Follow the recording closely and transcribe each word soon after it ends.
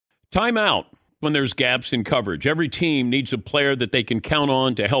Time out when there's gaps in coverage. Every team needs a player that they can count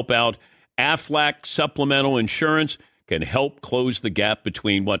on to help out. Aflac Supplemental Insurance can help close the gap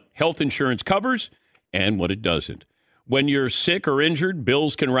between what health insurance covers and what it doesn't. When you're sick or injured,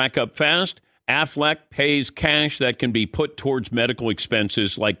 bills can rack up fast. Aflac pays cash that can be put towards medical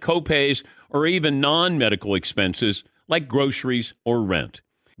expenses like copays or even non-medical expenses like groceries or rent.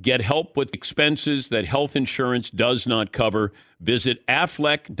 Get help with expenses that health insurance does not cover. Visit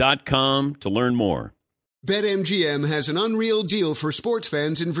Aflac.com to learn more. BetMGM has an unreal deal for sports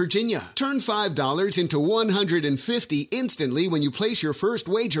fans in Virginia. Turn $5 into $150 instantly when you place your first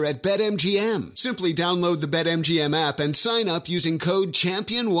wager at BetMGM. Simply download the BetMGM app and sign up using code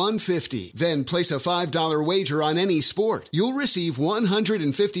Champion150. Then place a $5 wager on any sport. You'll receive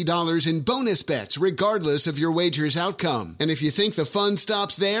 $150 in bonus bets regardless of your wager's outcome. And if you think the fun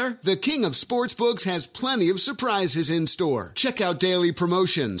stops there, the king of sportsbooks has plenty of surprises in store. Check out daily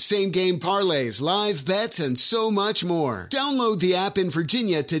promotions, same-game parlays, live bets, and so much more. Download the app in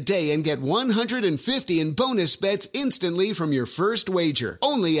Virginia today and get $150 in bonus bets instantly from your first wager.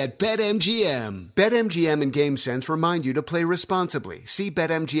 Only at BetMGM. BetMGM and GameSense remind you to play responsibly. See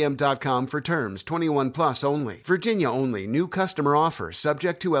BetMGM.com for terms. 21 plus only. Virginia only. New customer offer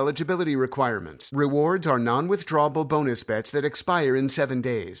subject to eligibility requirements. Rewards are non-withdrawable bonus bets that expire in 7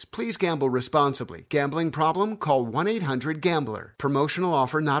 days. Please gamble responsibly. Gambling problem? Call 1-800-GAMBLER. Promotional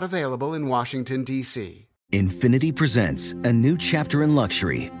offer not available in Washington, D.C. Infiniti presents a new chapter in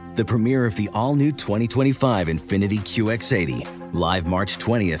luxury, the premiere of the all-new 2025 Infiniti QX80, live March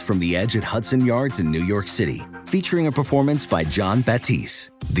 20th from the Edge at Hudson Yards in New York City, featuring a performance by John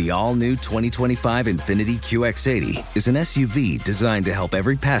Batiste. The all-new 2025 Infiniti QX80 is an SUV designed to help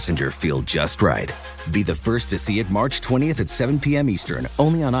every passenger feel just right. Be the first to see it March 20th at 7 p.m. Eastern,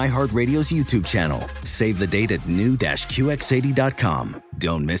 only on iHeartRadio's YouTube channel. Save the date at new-QX80.com.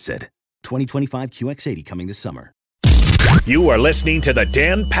 Don't miss it. 2025 QX80 coming this summer. You are listening to the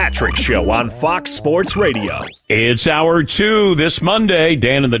Dan Patrick Show on Fox Sports Radio. It's hour 2 this Monday.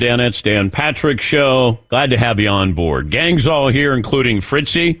 Dan and the Danettes, Dan Patrick Show. Glad to have you on board. Gang's all here, including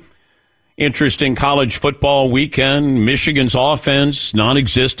Fritzy. Interesting college football weekend. Michigan's offense,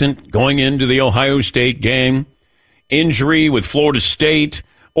 non-existent, going into the Ohio State game. Injury with Florida State.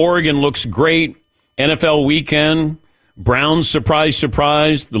 Oregon looks great. NFL weekend. Browns, surprise,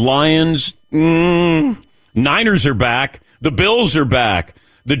 surprise. The Lions, Niners are back. The Bills are back.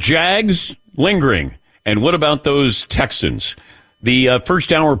 The Jags, lingering. And what about those Texans? The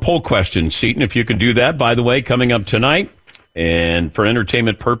first hour poll question, Seton, if you can do that, by the way, coming up tonight. And for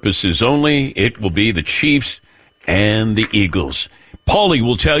entertainment purposes only, it will be the Chiefs and the Eagles. Paulie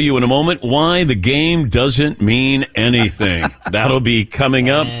will tell you in a moment why the game doesn't mean anything. That'll be coming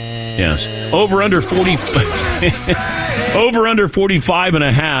up. Yes. Over under 40. Over under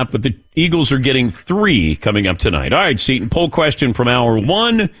 45.5, but the Eagles are getting 3 coming up tonight. All right, Seton, poll question from hour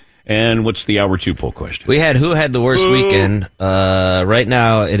 1. And what's the hour 2 poll question? We had who had the worst weekend. Right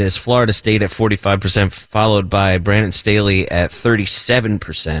now, it is Florida State at 45%, followed by Brandon Staley at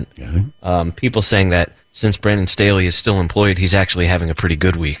 37%. Okay. People saying that since Brandon Staley is still employed, he's actually having a pretty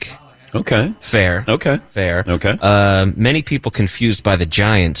good week. Okay. Fair. Okay. Fair. Okay. Many people confused by the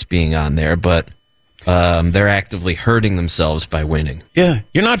Giants being on there, but they're actively hurting themselves by winning. Yeah.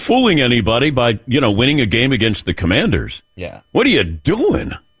 You're not fooling anybody by, winning a game against the Commanders. Yeah. What are you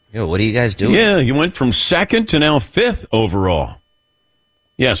doing? Yo, what are you guys doing? Yeah, you went from 2nd to now 5th overall.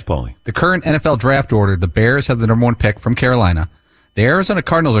 Yes, Paulie. The current NFL draft order, the Bears have the number 1 pick from Carolina. The Arizona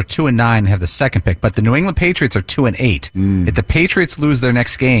Cardinals are 2-9 and have the 2nd pick, but the New England Patriots are 2-8. If the Patriots lose their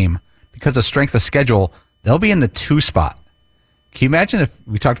next game because of strength of schedule, they'll be in the 2 spot. Can you imagine if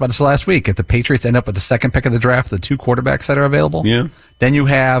we talked about this last week, if the Patriots end up with the 2nd pick of the draft, the 2 quarterbacks that are available? Yeah. Then you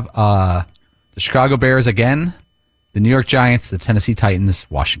have the Chicago Bears again, the New York Giants, the Tennessee Titans,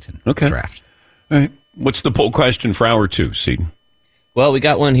 Washington draft. All right. What's the poll question for hour 2, Seton? Well, we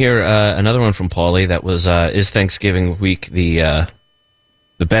got one here, another one from Paulie that was, is Thanksgiving week the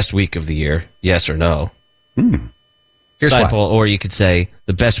best week of the year? Yes or no? Here's Side why. poll, or you could say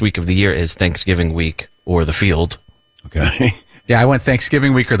the best week of the year is Thanksgiving week or the field. Okay. Yeah, I went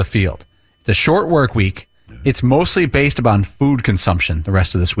Thanksgiving week or the field. It's a short work week. It's mostly based upon food consumption the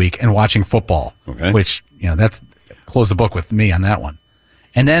rest of this week and watching football, which, that's close the book with me on that one.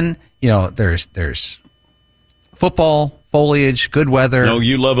 And then, there's football, foliage, good weather. No,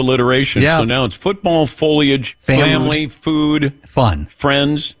 you love alliteration. Yeah. So now it's football, foliage, family, food, fun,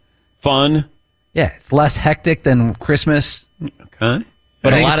 friends, fun. Yeah, it's less hectic than Christmas. Okay.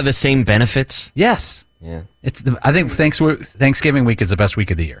 But a lot of the same benefits. Yes. Yeah. I think Thanksgiving week is the best week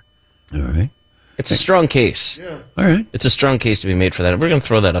of the year. All right. It's a strong case. Yeah. All right. It's a strong case to be made for that. We're going to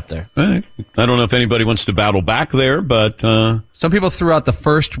throw that up there. All right. I don't know if anybody wants to battle back there, but some people threw out the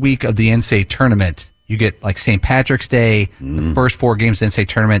first week of the NCAA tournament. You get like St. Patrick's Day, the first 4 games of the NCAA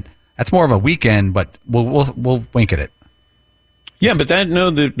tournament. That's more of a weekend, but we'll wink at it. Yeah, but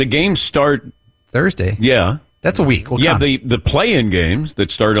the games start Thursday. Yeah. That's a week. Yeah, the play-in games that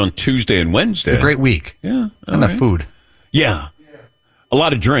start on Tuesday and Wednesday. It's a great week. Yeah. Enough food. Yeah. A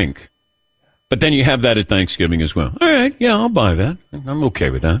lot of drink. But then you have that at Thanksgiving as well. All right. Yeah, I'll buy that. I'm okay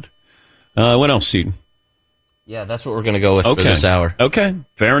with that. What else, Seton? Yeah, that's what we're going to go with for this hour. Okay.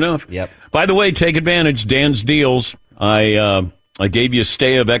 Fair enough. Yep. By the way, take advantage. Dan's Deals. I gave you a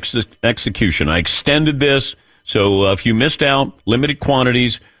stay of execution. I extended this. So if you missed out, limited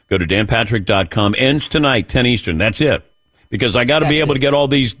quantities, go to danpatrick.com. Ends tonight, 10 Eastern. That's it. Because I got to be able to get all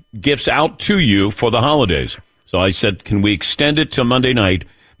these gifts out to you for the holidays. So I said, can we extend it till Monday night?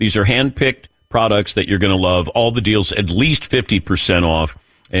 These are hand-picked products that you're going to love. All the deals at least 50% off.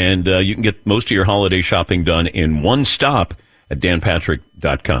 And you can get most of your holiday shopping done in one stop at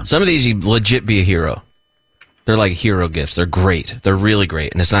danpatrick.com. Some of these, you legit be a hero. They're like hero gifts. They're great. They're really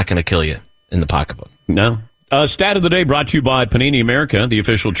great. And it's not going to kill you in the pocketbook. No. Stat of the day brought to you by Panini America, the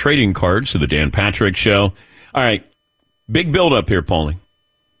official trading cards of the Dan Patrick Show. All right. Big build-up here, Paulie.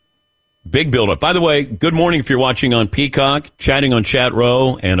 Big build-up. By the way, good morning if you're watching on Peacock, chatting on Chat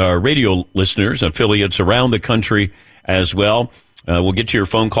Row, and our radio listeners, affiliates around the country as well. We'll get to your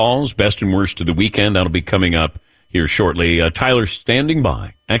phone calls, best and worst of the weekend. That'll be coming up here shortly. Tyler's standing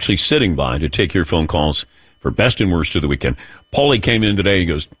by, actually sitting by, to take your phone calls for best and worst of the weekend. Paulie came in today. He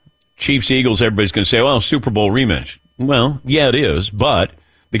goes, Chiefs, Eagles, everybody's going to say, well, Super Bowl rematch. Well, yeah, it is, but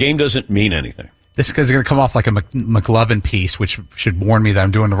the game doesn't mean anything. This is going to come off like a McLovin piece, which should warn me that I'm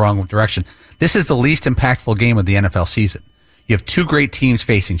doing the wrong direction. This is the least impactful game of the NFL season. You have 2 great teams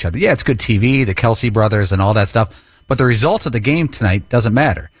facing each other. Yeah, it's good TV, the Kelsey brothers and all that stuff, but the result of the game tonight doesn't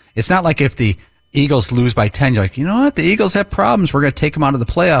matter. It's not like if the Eagles lose by 10, you're like, you know what, the Eagles have problems. We're going to take them out of the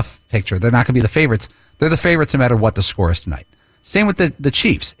playoff picture. They're not going to be the favorites. They're the favorites no matter what the score is tonight. Same with the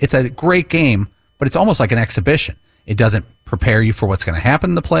Chiefs. It's a great game, but it's almost like an exhibition. It doesn't prepare you for what's going to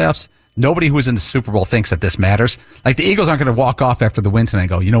happen in the playoffs. Nobody who's in the Super Bowl thinks that this matters. Like the Eagles aren't going to walk off after the win tonight and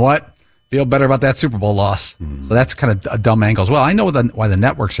go, you know what? Feel better about that Super Bowl loss. So that's kind of a dumb angle as well. I know why the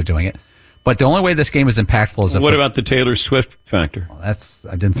networks are doing it, but the only way this game is impactful is if... What about the Taylor Swift factor? Well,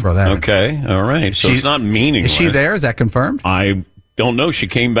 I didn't throw that in. All right. So it's not meaningless. Is she there? Is that confirmed? I don't know. She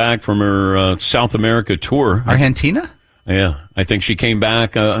came back from her South America tour. Argentina? Yeah. I think she came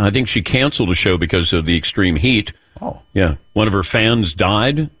back. I think she canceled a show because of the extreme heat. Oh. Yeah. One of her fans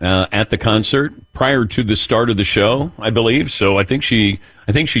died at the concert prior to the start of the show, I believe. So I think she's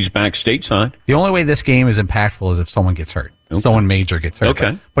back stateside. The only way this game is impactful is if someone gets hurt. Okay. Someone major gets hurt.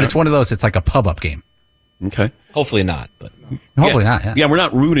 Okay. But it's one of those, it's like a pub-up game. Okay. Hopefully not, but hopefully not. Yeah. Yeah, we're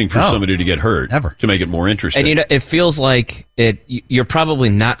not rooting for somebody to get hurt ever to make it more interesting. And it feels like you're probably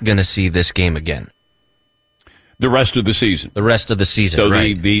not going to see this game again. The rest of the season. So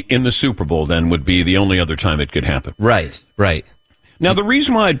right. the in the Super Bowl then would be the only other time it could happen. Right. Now, the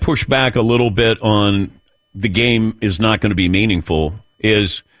reason why I'd push back a little bit on the game is not going to be meaningful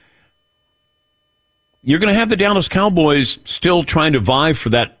is you're going to have the Dallas Cowboys still trying to vie for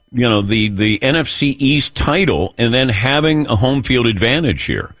that, the NFC East title and then having a home field advantage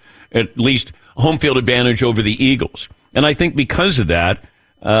here, at least a home field advantage over the Eagles. And I think because of that,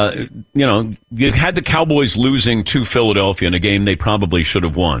 you had the Cowboys losing to Philadelphia in a game they probably should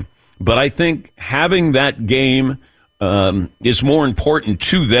have won. But I think having that game is more important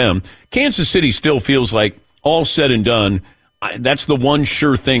to them. Kansas City still feels like all said and done, that's the one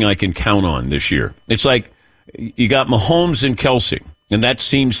sure thing I can count on this year. It's like you got Mahomes and Kelsey, and that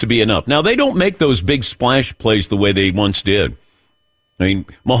seems to be enough. Now, they don't make those big splash plays the way they once did. I mean,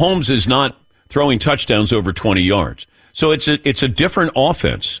 Mahomes is not throwing touchdowns over 20 yards. So it's a different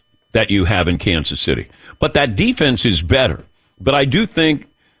offense that you have in Kansas City. But that defense is better. But I do think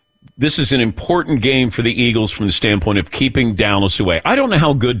this is an important game for the Eagles from the standpoint of keeping Dallas away. I don't know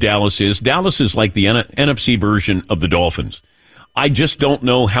how good Dallas is. Dallas is like the NFC version of the Dolphins. I just don't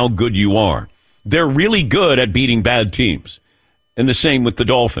know how good you are. They're really good at beating bad teams. And the same with the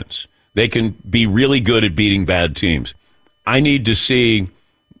Dolphins. They can be really good at beating bad teams. I need to see...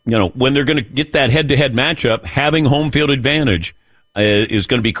 when they're going to get that head-to-head matchup, having home field advantage is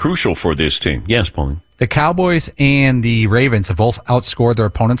going to be crucial for this team. Yes, Pauline. The Cowboys and the Ravens have both outscored their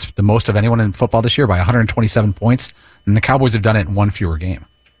opponents the most of anyone in football this year by 127 points, and the Cowboys have done it in one fewer game.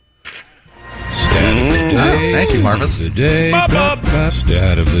 Stat of the day. Thank you, Marvis. Stat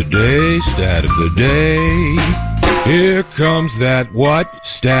of the day. Stat of the day. Here comes that what?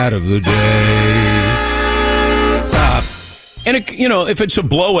 Stat of the day. And, if it's a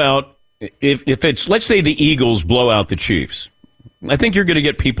blowout, if it's, let's say the Eagles blow out the Chiefs, I think you're going to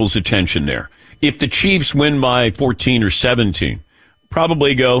get people's attention there. If the Chiefs win by 14 or 17,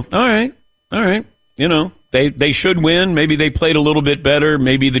 probably go, all right. They should win. Maybe they played a little bit better.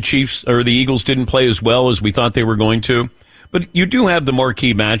 Maybe the Chiefs or the Eagles didn't play as well as we thought they were going to. But you do have the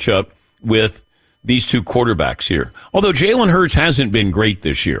marquee matchup with these two quarterbacks here. Although Jalen Hurts hasn't been great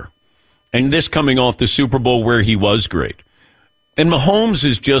this year. And this coming off the Super Bowl where he was great. And Mahomes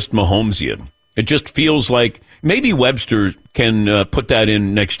is just Mahomesian. It just feels like maybe Webster can put that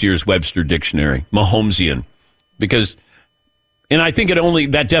in next year's Webster dictionary, Mahomesian. And I think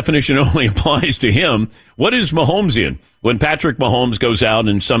that definition only applies to him. What is Mahomesian? When Patrick Mahomes goes out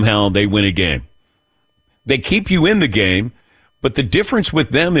and somehow they win a game. They keep you in the game, but the difference with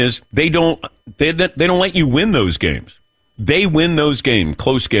them is they don't let you win those games. They win those games,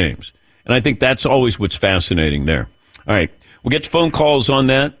 close games. And I think that's always what's fascinating there. All right. We'll get to phone calls on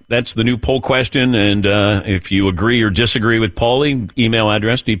that. That's the new poll question. And if you agree or disagree with Paulie, email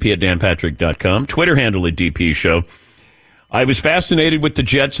address dp@danpatrick.com, Twitter handle at DP Show. I was fascinated with the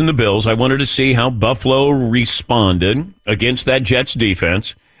Jets and the Bills. I wanted to see how Buffalo responded against that Jets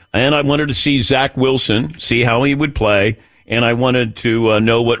defense. And I wanted to see Zach Wilson, see how he would play. And I wanted to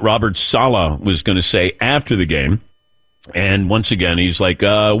know what Robert Saleh was going to say after the game. And once again, he's like,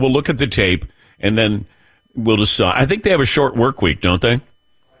 we'll look at the tape and then we'll decide. I think they have a short work week, don't they?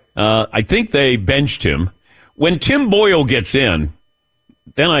 I think they benched him. When Tim Boyle gets in,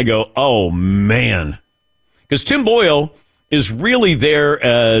 then I go, oh, man. Because Tim Boyle is really there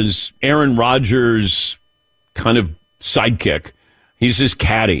as Aaron Rodgers' kind of sidekick. He's his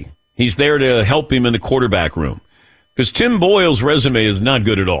caddy. He's there to help him in the quarterback room. Because Tim Boyle's resume is not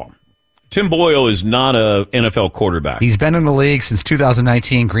good at all. Tim Boyle is not an NFL quarterback. He's been in the league since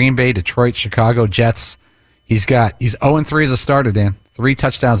 2019, Green Bay, Detroit, Chicago, Jets. He's 0-3 as a starter, Dan. 3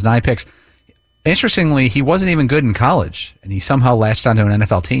 touchdowns, 9 picks. Interestingly, he wasn't even good in college, and he somehow latched onto an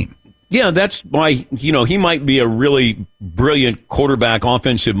NFL team. Yeah, that's why, he might be a really brilliant quarterback,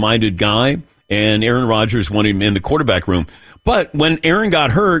 offensive-minded guy, and Aaron Rodgers wanted him in the quarterback room. But when Aaron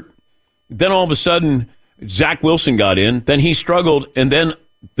got hurt, then all of a sudden, Zach Wilson got in, then he struggled, and then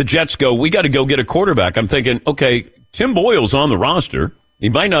the Jets go, we got to go get a quarterback. I'm thinking, okay, Tim Boyle's on the roster. He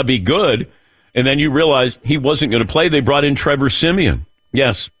might not be good. And then you realize he wasn't going to play. They brought in Trevor Siemian.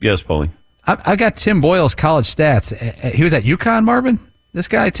 Yes, Paulie. I got Tim Boyle's college stats. He was at UConn, Marvin? This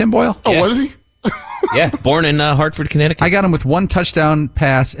guy, Tim Boyle? Oh, was he? Yeah, born in Hartford, Connecticut. I got him with 1 touchdown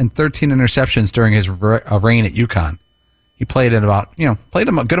pass and 13 interceptions during his reign at UConn. He played in played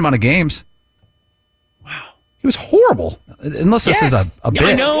a good amount of games. Wow. He was horrible. Unless this is a bit.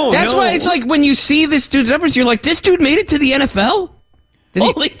 I know. That's why it's like when you see this dude's numbers, you're like, this dude made it to the NFL?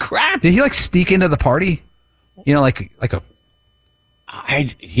 Holy crap. Did he sneak into the party? He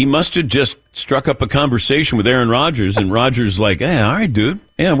must have just struck up a conversation with Aaron Rodgers, and Rodgers like, hey, all right, dude.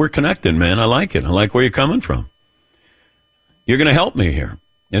 Yeah, we're connected, man. I like it. I like where you're coming from. You're going to help me here.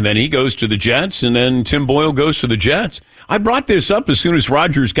 And then he goes to the Jets, and then Tim Boyle goes to the Jets. I brought this up as soon as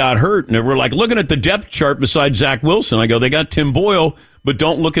Rodgers got hurt, and we're like looking at the depth chart beside Zach Wilson. I go, they got Tim Boyle, but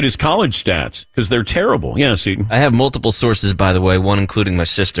don't look at his college stats because they're terrible. Yes, Eden. I have multiple sources, by the way, one including my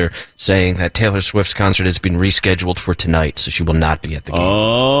sister, saying that Taylor Swift's concert has been rescheduled for tonight, so she will not be at the game.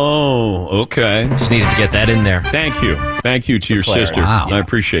 Oh, okay. Just needed to get that in there. Thank you. Thank you to your sister. Wow. I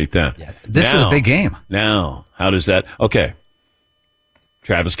appreciate that. Yeah. This is a big game. Now, how does that... Okay.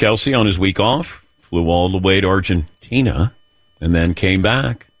 Travis Kelce on his week off, flew all the way to Argentina, and then came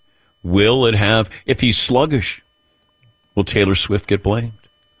back. Will it have... If he's sluggish, will Taylor Swift get blamed?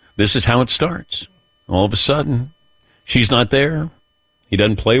 This is how it starts. All of a sudden, she's not there. He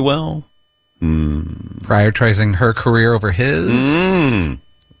doesn't play well. Prioritizing her career over his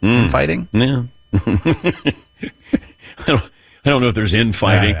in fighting. Yeah. I don't know if there's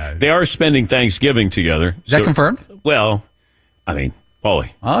infighting. They are spending Thanksgiving together. Is that confirmed? Well, I mean,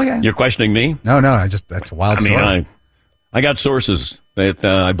 Paulie. Oh, okay. You're questioning me? No, that's a wild story. I got sources that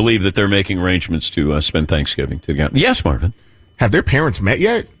I believe that they're making arrangements to spend Thanksgiving together. Yes, Marvin. Have their parents met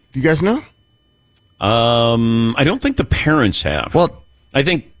yet? Do you guys know? I don't think the parents have. Well, I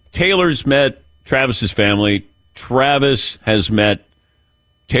think Taylor's met Travis's family. Travis has met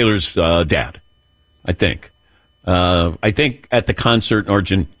Taylor's dad, I think. I think at the concert in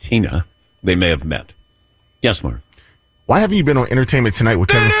Argentina, they may have met. Yes, Marv. Why haven't you been on Entertainment Tonight with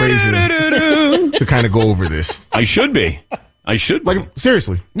Kevin Frazier to kind of go over this? I should be. Like,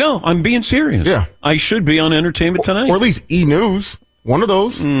 seriously. No, I'm being serious. Yeah. I should be on Entertainment Tonight. Or at least E! News. One of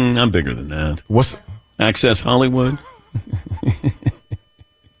those. I'm bigger than that. What's Access Hollywood?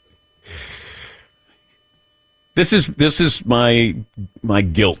 This is my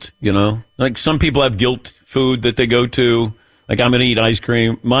guilt, you know? Like some people have guilt food that they go to. Like I'm going to eat ice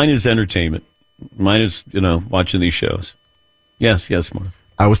cream. Mine is entertainment. Mine is, watching these shows. Yes, Mark.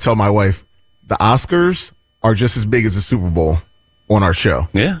 I always tell my wife, the Oscars are just as big as the Super Bowl on our show.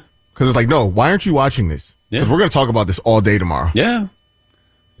 Yeah. Because it's like, no, why aren't you watching this? Because we're going to talk about this all day tomorrow. Yeah.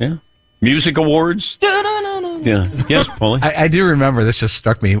 Yeah. Music awards. Yeah. Yes, Paulie. I do remember, this just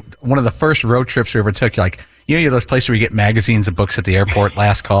struck me, one of the first road trips we ever took, you're those places where you get magazines and books at the airport,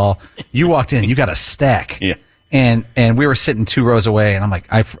 last call. You walked in, you got a stack. Yeah. And we were sitting 2 rows away, and I'm like,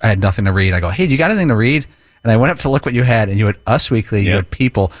 I had nothing to read. I go, hey, do you got anything to read? And I went up to look what you had, and you had Us Weekly, you had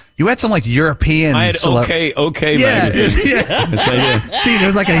People. You had some European. I had OK magazine. Yeah. Yes, I did. See, there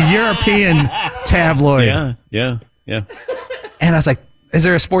was a European tabloid. Yeah. And I was like, is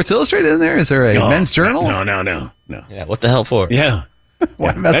there a Sports Illustrated in there? Is there a Men's Journal? No. Yeah, what the hell for? Yeah.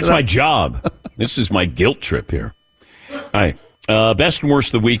 That's my job. This is my guilt trip here. All right. Best and worst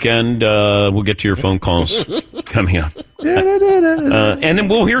of the weekend. We'll get to your phone calls coming up. And then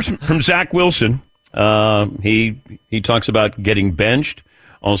we'll hear from Zach Wilson. He talks about getting benched.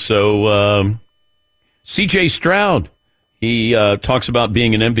 Also, C.J. Stroud. He talks about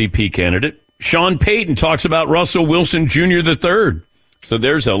being an MVP candidate. Sean Payton talks about Russell Wilson Jr. III. So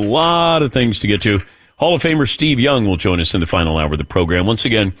there's a lot of things to get to. Hall of Famer Steve Young will join us in the final hour of the program. Once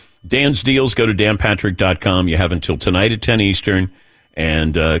again, Dan's Deals. Go to danpatrick.com. You have until tonight at 10 Eastern.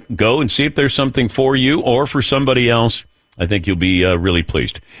 And go and see if there's something for you or for somebody else. I think you'll be really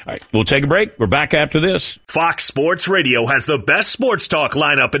pleased. All right, we'll take a break. We're back after this. Fox Sports Radio has the best sports talk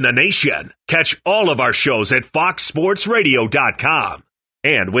lineup in the nation. Catch all of our shows at foxsportsradio.com.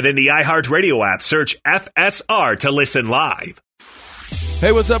 And within the iHeartRadio app, search FSR to listen live.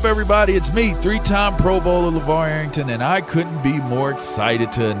 Hey, what's up, everybody? It's me, 3-time Pro Bowler LeVar Arrington, and I couldn't be more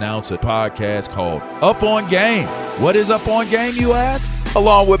excited to announce a podcast called Up On Game. What is Up On Game, you ask?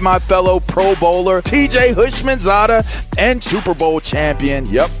 Along with my fellow Pro Bowler, TJ Houshmandzadeh, and Super Bowl champion,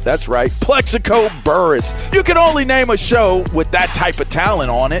 yep, that's right, Plexico Burress. You can only name a show with that type of talent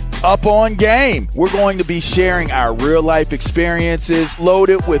on it. Up On Game. We're going to be sharing our real-life experiences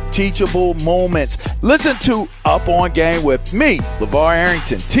loaded with teachable moments. Listen to Up On Game with me, LeVar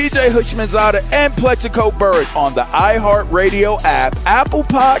Arrington, TJ Houshmandzadeh, and Plexico Burress on the iHeartRadio app, Apple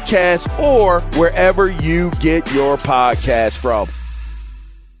Podcasts, or wherever you get your podcasts from.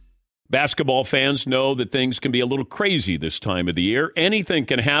 Basketball fans know that things can be a little crazy this time of the year. Anything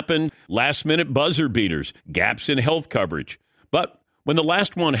can happen. Last-minute buzzer beaters, gaps in health coverage. But when the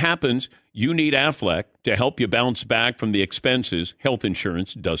last one happens, you need Aflac to help you bounce back from the expenses health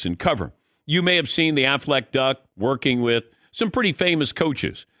insurance doesn't cover. You may have seen the Aflac Duck working with some pretty famous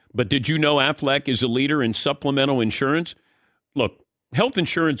coaches. But did you know Aflac is a leader in supplemental insurance? Look, health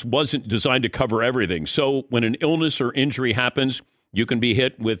insurance wasn't designed to cover everything. So when an illness or injury happens, you can be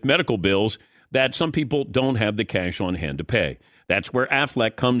hit with medical bills that some people don't have the cash on hand to pay. That's where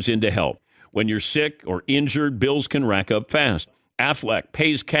Aflac comes in to help. When you're sick or injured, bills can rack up fast. Aflac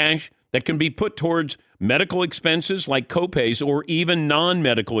pays cash that can be put towards medical expenses like copays or even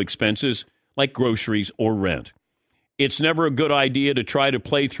non-medical expenses like groceries or rent. It's never a good idea to try to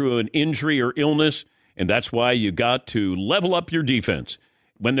play through an injury or illness, and that's why you got to level up your defense.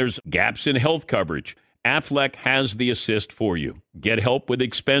 When there's gaps in health coverage, Aflac has the assist for you. Get help with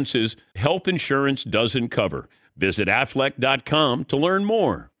expenses health insurance doesn't cover. Visit Aflac.com to learn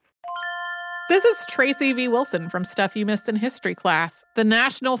more. This is Tracy V. Wilson from Stuff You Missed in History Class. The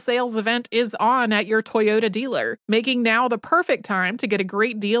national sales event is on at your Toyota dealer, making now the perfect time to get a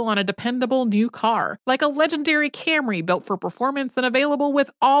great deal on a dependable new car. Like a legendary Camry built for performance and available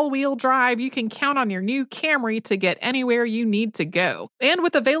with all-wheel drive, you can count on your new Camry to get anywhere you need to go. And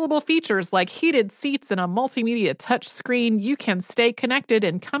with available features like heated seats and a multimedia touchscreen, you can stay connected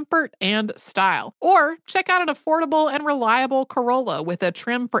in comfort and style. Or check out an affordable and reliable Corolla with a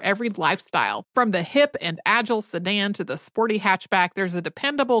trim for every lifestyle. From the hip and agile sedan to the sporty hatchback, there's a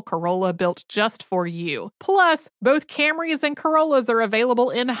dependable Corolla built just for you. Plus, both Camrys and Corollas are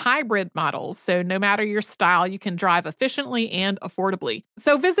available in hybrid models, so no matter your style, you can drive efficiently and affordably.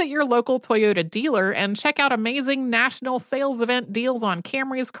 So visit your local Toyota dealer and check out amazing national sales event deals on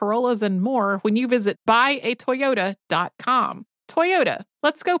Camrys, Corollas, and more when you visit buyatoyota.com. Toyota,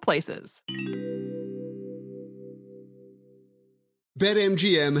 let's go places.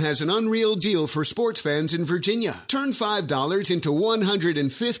 BetMGM has an unreal deal for sports fans in Virginia. Turn $5 into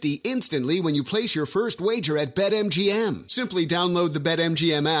 $150 instantly when you place your first wager at BetMGM. Simply download the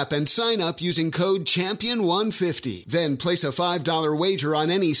BetMGM app and sign up using code CHAMPION150. Then place a $5 wager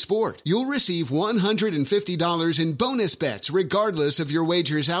on any sport. You'll receive $150 in bonus bets regardless of your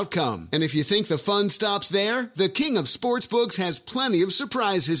wager's outcome. And if you think the fun stops there, the King of Sportsbooks has plenty of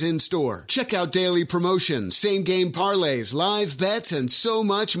surprises in store. Check out daily promotions, same-game parlays, live bets, and so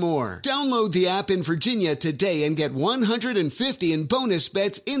much more. Download the app in Virginia today and get $150 in bonus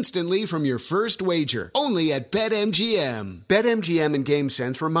bets instantly from your first wager. Only at BetMGM. BetMGM and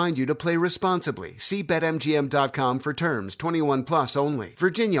GameSense remind you to play responsibly. See BetMGM.com for terms. 21 plus only.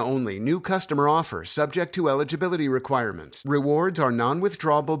 Virginia only. New customer offer. Subject to eligibility requirements. Rewards are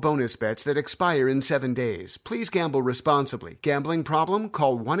non-withdrawable bonus bets that expire in 7 days. Please gamble responsibly. Gambling problem?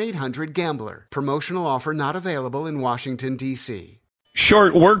 Call 1-800-GAMBLER. Promotional offer not available in Washington, D.C.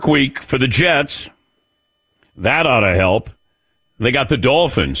 Short work week for the Jets. That ought to help. They got the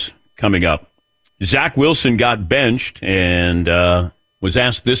Dolphins coming up. Zach Wilson got benched and was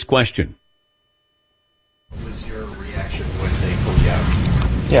asked this question. What was your reaction when they pulled you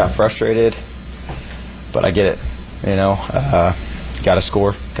out? Yeah, frustrated, but I get it. You know, got to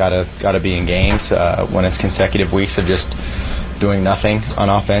score, got to be in games. When it's consecutive weeks of just doing nothing on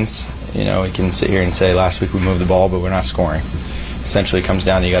offense, you know, we can sit here and say last week we moved the ball, but we're not scoring. Essentially, it comes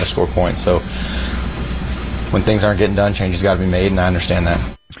down to you got to score points. So when things aren't getting done, changes got to be made, and I understand that.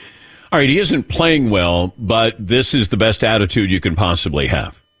 All right, he isn't playing well, but this is the best attitude you can possibly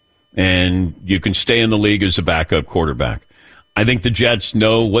have. And you can stay in the league as a backup quarterback. I think the Jets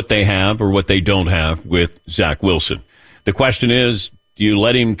know what they have or what they don't have with Zach Wilson. The question is, do you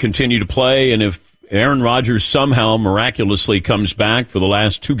let him continue to play? And if Aaron Rodgers somehow miraculously comes back for the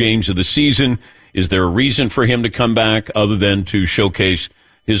last 2 games of the season, is there a reason for him to come back other than to showcase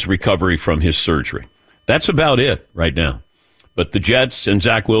his recovery from his surgery? That's about it right now. But the Jets and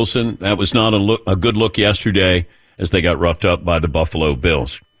Zach Wilson, that was not a good look yesterday as they got roughed up by the Buffalo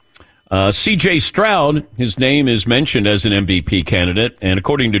Bills. C.J. Stroud, his name is mentioned as an MVP candidate, and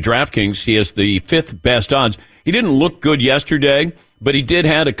according to DraftKings, he has the 5th best odds. He didn't look good yesterday, but he did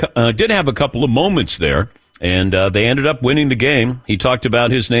have a couple of moments there, and they ended up winning the game. He talked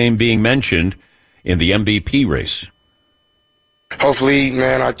about his name being mentioned in the MVP race. Hopefully,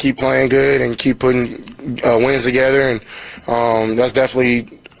 man, I keep playing good and keep putting wins together, and that's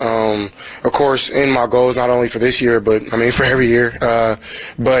definitely, of course, in my goals, not only for this year, but, I mean, for every year.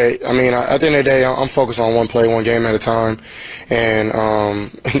 But, I mean, at the end of the day, I'm focused on one play, one game at a time, and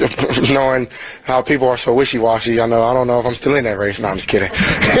knowing how people are so wishy-washy, I don't know if I'm still in that race. No, I'm just kidding.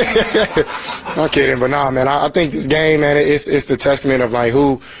 I'm kidding, but nah, man, I think this game, man, it's the testament of, like,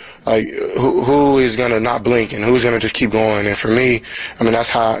 who is going to not blink and who's going to just keep going. And for me, I mean, that's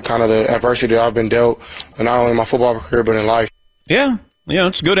how kind of the adversity that I've been dealt, not only in my football career, but in life. Yeah,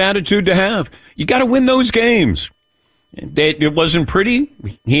 it's a good attitude to have. You got to win those games. It wasn't pretty.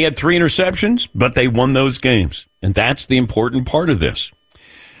 He had 3 interceptions, but they won those games. And that's the important part of this.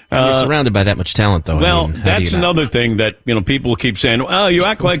 You're surrounded by that much talent, though. Well, that's another thing that people keep saying, oh, you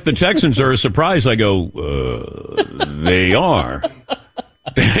act like the Texans are a surprise. I go, they are.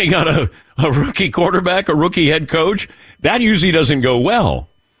 They got a rookie quarterback, a rookie head coach. That usually doesn't go well.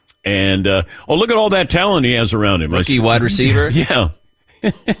 And, look at all that talent he has around him. Rookie wide receiver? Yeah.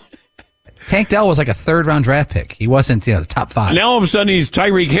 Tank Dell was like a 3rd-round draft pick. He wasn't, the top 5. Now all of a sudden he's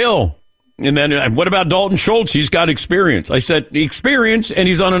Tyreek Hill. And then what about Dalton Schultz? He's got experience. I said experience, and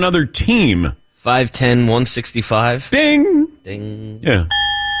he's on another team. 5'10", 165. Ding. Ding. Yeah.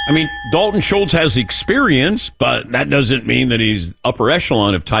 I mean, Dalton Schultz has experience, but that doesn't mean that he's upper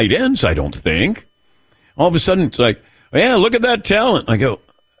echelon of tight ends, I don't think. All of a sudden, it's like, yeah, look at that talent. I go,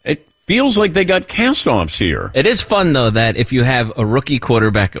 it feels like they got cast-offs here. It is fun, though, that if you have a rookie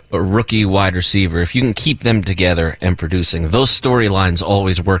quarterback, a rookie wide receiver, if you can keep them together and producing, those storylines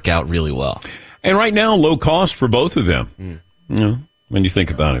always work out really well. And right now, low cost for both of them, when you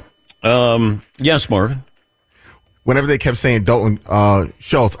think about it. Yes, Marvin? Whenever they kept saying Dalton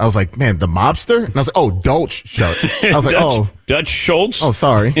Schultz, I was like, man, the mobster? And I was like, oh, Dutch Schultz. I was like, Dutch Schultz? Oh,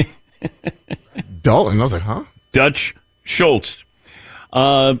 sorry. Dalton. I was like, huh? Dutch Schultz.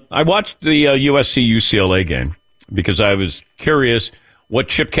 I watched the USC-UCLA game because I was curious what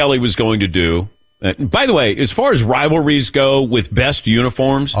Chip Kelly was going to do. By the way, as far as rivalries go with best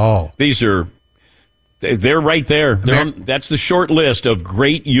uniforms, they're right there. That's the short list of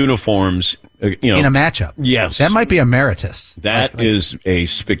great uniforms. In a matchup. Yes. That might be emeritus. That is a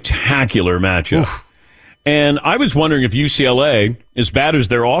spectacular matchup. Oof. And I was wondering if UCLA, as bad as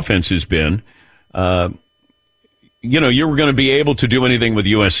their offense has been, you were going to be able to do anything with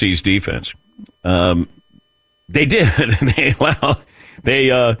USC's defense. They did.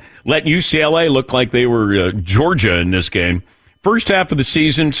 They let UCLA look like they were Georgia in this game. First half of the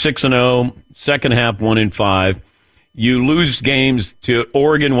season, 6-0. Second half, 1-5. You lose games to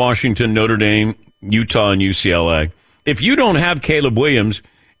Oregon, Washington, Notre Dame, Utah, and UCLA. If you don't have Caleb Williams,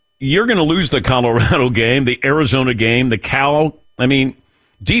 you're going to lose the Colorado game, the Arizona game, the Cal. I mean,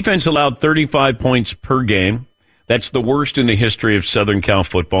 defense allowed 35 points per game. That's the worst in the history of Southern Cal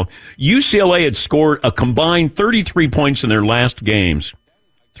football. UCLA had scored a combined 33 points in their last 3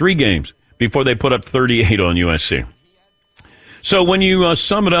 games, before they put up 38 on USC. So when you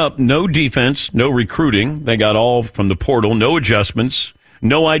sum it up, no defense, no recruiting. They got all from the portal, no adjustments,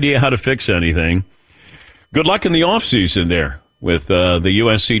 no idea how to fix anything. Good luck in the offseason there with the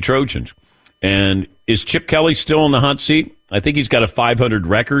USC Trojans. And is Chip Kelly still in the hot seat? I think he's got a 500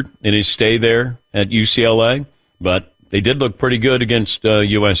 record in his stay there at UCLA, but they did look pretty good against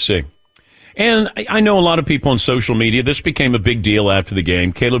USC. And I know a lot of people on social media, this became a big deal after the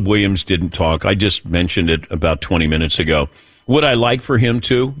game. Caleb Williams didn't talk. I just mentioned it about 20 minutes ago. Would I like for him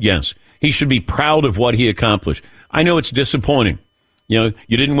to? Yes. He should be proud of what he accomplished. I know it's disappointing. You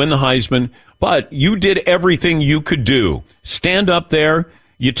didn't win the Heisman, but you did everything you could do. Stand up there,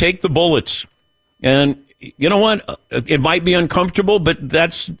 you take the bullets, and you know what? It might be uncomfortable, but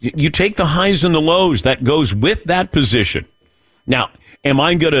you take the highs and the lows. That goes with that position. Now, am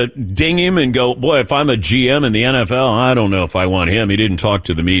I going to ding him and go, boy, if I'm a GM in the NFL, I don't know if I want him. He didn't talk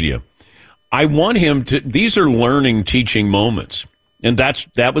to the media. I want him to, these are learning, teaching moments. And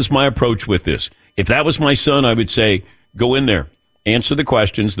that was my approach with this. If that was my son, I would say, go in there, answer the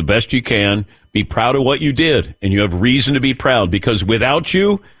questions the best you can, be proud of what you did. And you have reason to be proud, because without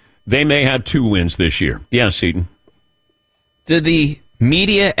you, they may have 2 wins this year. Yes, Eden. Do the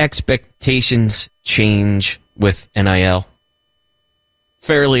media expectations change with NIL?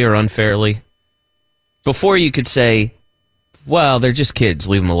 Fairly or unfairly? Before you could say, well, they're just kids,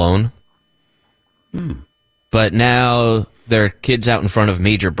 leave them alone. But now they're kids out in front of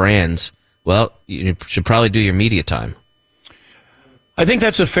major brands. Well, you should probably do your media time. I think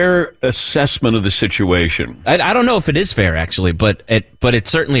that's a fair assessment of the situation. I don't know if it is fair, actually, but it's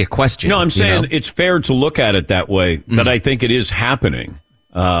certainly a question. No, I'm saying it's fair to look at it that way, that I think it is happening.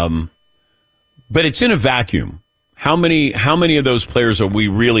 But it's in a vacuum. How many of those players are we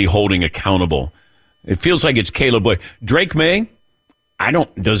really holding accountable? It feels like it's Caleb Williams. Drake May,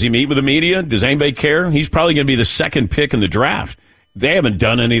 does he meet with the media? Does anybody care? He's probably going to be the second pick in the draft. They haven't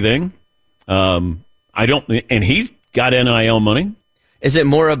done anything. And he's got NIL money. Is it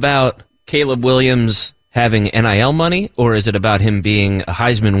more about Caleb Williams having NIL money, or is it about him being a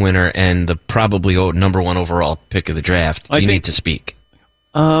Heisman winner and the probably number 1 overall pick of the draft? You need to speak.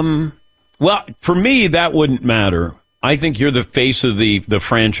 Well, for me, that wouldn't matter. I think you're the face of the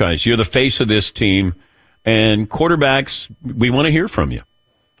franchise. You're the face of this team. And quarterbacks, we want to hear from you.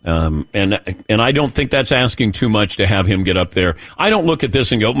 And I don't think that's asking too much to have him get up there. I don't look at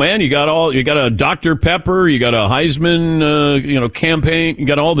this and go, man, you got a Dr. Pepper, you got a Heisman, campaign, you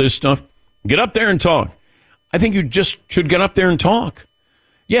got all this stuff. Get up there and talk. I think you just should get up there and talk.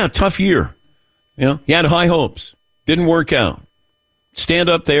 Yeah, tough year. You had high hopes. Didn't work out. Stand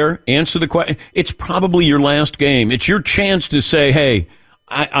up there, answer the question. It's probably your last game. It's your chance to say, hey,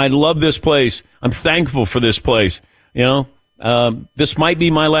 I love this place. I'm thankful for this place. This might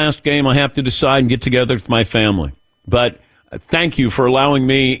be my last game. I have to decide and get together with my family. But thank you for allowing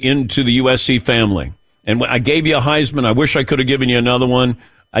me into the USC family. And I gave you a Heisman. I wish I could have given you another one.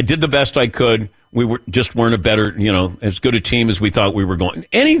 I did the best I could. We weren't a better, as good a team as we thought we were going.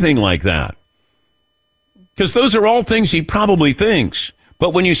 Anything like that. Because those are all things he probably thinks.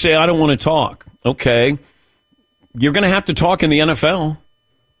 But when you say, I don't want to talk, okay, you're going to have to talk in the NFL.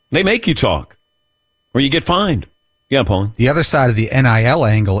 They make you talk, or you get fined. Yeah, Paul. The other side of the NIL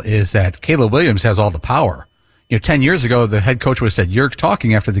angle is that Caleb Williams has all the power. 10 years ago, the head coach would have said, you're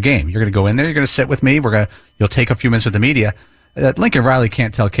talking after the game. You're going to go in there. You're going to sit with me. You'll take a few minutes with the media. Lincoln Riley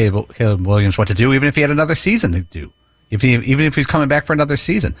can't tell Caleb Williams what to do, even if he had another season to do. Even if he's coming back for another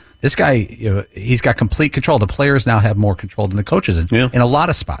season. This guy, he's got complete control. The players now have more control than the coaches in a lot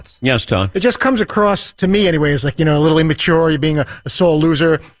of spots. Yes, Todd. It just comes across to me anyway as like, a little immature. You're being a sore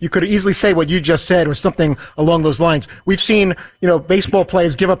loser. You could easily say what you just said or something along those lines. We've seen, baseball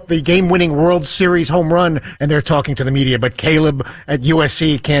players give up the game-winning World Series home run and they're talking to the media. But Caleb at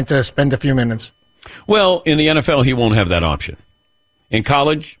USC can't spend a few minutes. Well, in the NFL, he won't have that option. In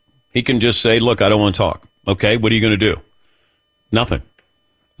college, he can just say, look, I don't want to talk. Okay, what are you going to do? Nothing.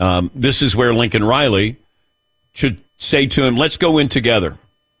 This is where Lincoln Riley should say to him, let's go in together.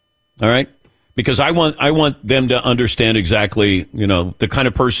 All right? because I want them to understand exactly, the kind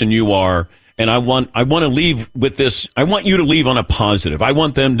of person you are. And I want to leave with this. I want you to leave on a positive. I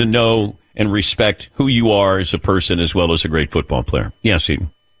want them to know and respect who you are as a person as well as a great football player. Yes,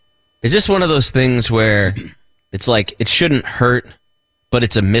 Eden. Is this one of those things where it's like it shouldn't hurt, but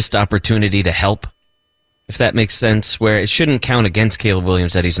it's a missed opportunity to help? If that makes sense, where it shouldn't count against Caleb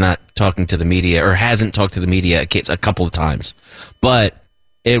Williams that he's not talking to the media or hasn't talked to the media a couple of times. But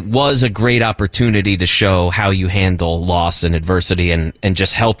it was a great opportunity to show how you handle loss and adversity and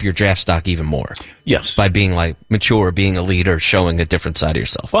just help your draft stock even more. Yes. By being mature, being a leader, showing a different side of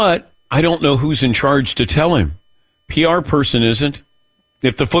yourself. But I don't know who's in charge to tell him. PR person isn't.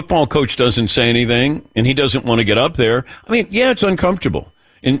 If the football coach doesn't say anything and he doesn't want to get up there, it's uncomfortable.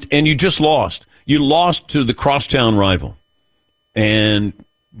 And you just lost. You lost to the crosstown rival. And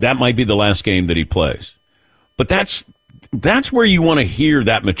that might be the last game that he plays. But that's where you want to hear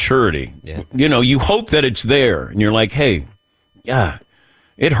that maturity. Yeah. You hope that it's there. And you're like, hey, yeah,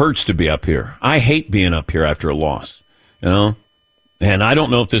 it hurts to be up here. I hate being up here after a loss. And I don't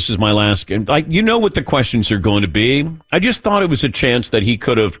know if this is my last game. What the questions are going to be. I just thought it was a chance that he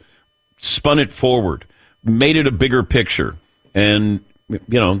could have spun it forward, made it a bigger picture. And,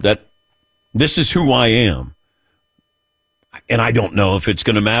 that this is who I am. And I don't know if it's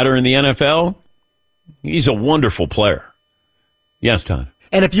going to matter in the NFL. He's a wonderful player. Yes, Todd.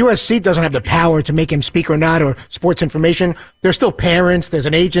 And if USC doesn't have the power to make him speak or not, or sports information, there's still parents, there's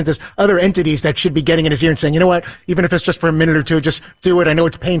an agent, there's other entities that should be getting in his ear and saying, you know what, even if it's just for a minute or two, just do it. I know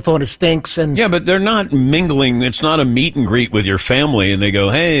it's painful and it stinks. And yeah, but they're not mingling. It's not a meet and greet with your family, and they go,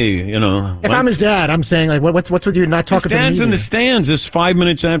 hey, If I'm his dad, I'm saying, what's with you not talking to me? His dad's in the stands. It's 5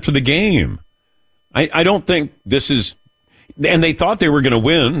 minutes after the game. I don't think this is, and they thought they were going to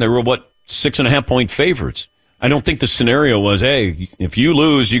win. They were, 6.5-point favorites. I don't think the scenario was, hey, if you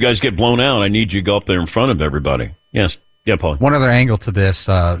lose, you guys get blown out. I need you to go up there in front of everybody. Yes. Yeah, Paul. One other angle to this,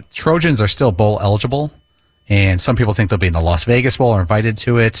 Trojans are still bowl eligible, and some people think they'll be in the Las Vegas Bowl or invited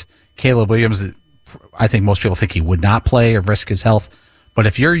to it. Caleb Williams, I think most people think he would not play or risk his health. But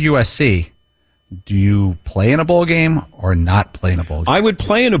if you're USC, do you play in a bowl game or not play in a bowl game? I would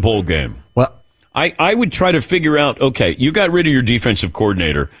play in a bowl game. Well, I would try to figure out, okay, you got rid of your defensive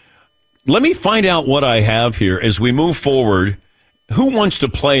coordinator. Let me find out what I have here as we move forward. Who wants to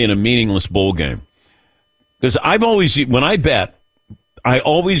play in a meaningless bowl game? Because when I bet, I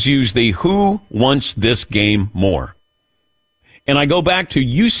always use the who wants this game more. And I go back to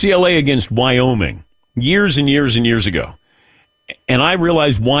UCLA against Wyoming years and years and years ago. And I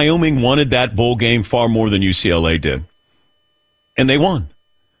realized Wyoming wanted that bowl game far more than UCLA did. And they won.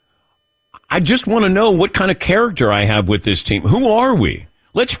 I just want to know what kind of character I have with this team. Who are we?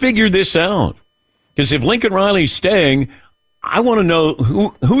 Let's figure this out. Because if Lincoln Riley's staying, I want to know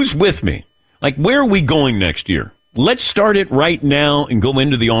who's with me. Where are we going next year? Let's start it right now and go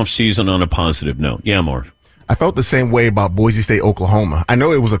into the offseason on a positive note. Yeah, Marv. I felt the same way about Boise State, Oklahoma. I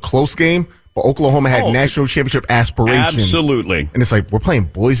know it was a close game, but Oklahoma had national championship aspirations. Absolutely. And it's we're playing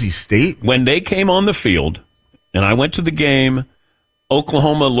Boise State? When they came on the field, and I went to the game,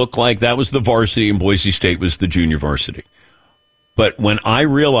 Oklahoma looked like that was the varsity and Boise State was the junior varsity. But when I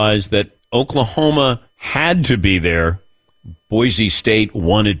realized that Oklahoma had to be there, Boise State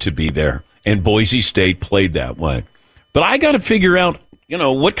wanted to be there, and Boise State played that way. But I got to figure out,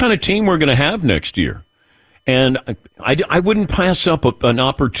 what kind of team we're going to have next year. And I wouldn't pass up an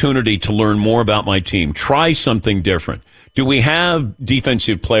opportunity to learn more about my team, try something different. Do we have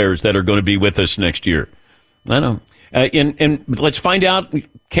defensive players that are going to be with us next year? I don't know. And let's find out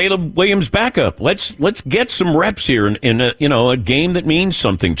Caleb Williams' backup. Let's get some reps here in a game that means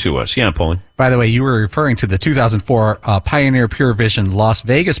something to us. Yeah, Paul. By the way, you were referring to the 2004 Pioneer Pure Vision Las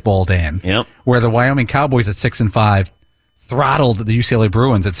Vegas Bowl, Dan. Yep. Where the Wyoming Cowboys at 6-5 throttled the UCLA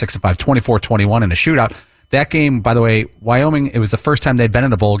Bruins at 6-5, 24-21 in a shootout. That game, by the way, Wyoming, it was the first time they'd been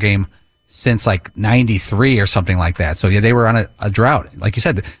in a bowl game since 93 or something like that. So yeah, they were on a drought. Like you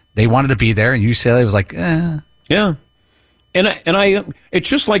said, they wanted to be there, and UCLA was like, eh. Yeah. And I it's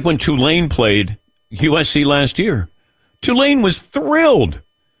just like when Tulane played USC last year. Tulane was thrilled.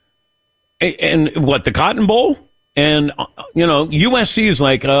 And the Cotton Bowl? And, USC is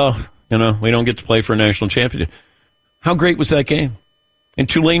like, we don't get to play for a national championship. How great was that game? And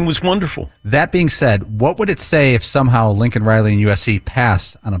Tulane was wonderful. That being said, what would it say if somehow Lincoln Riley and USC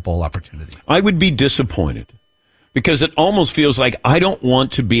passed on a bowl opportunity? I would be disappointed because it almost feels like I don't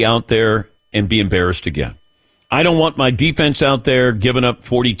want to be out there and be embarrassed again. I don't want my defense out there giving up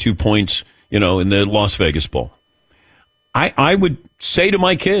 42 points, in the Las Vegas Bowl. I would say to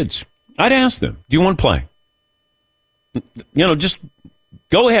my kids, I'd ask them, do you want to play? Just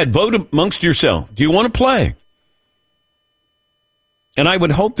Go ahead, vote amongst yourself. Do you want to play? And I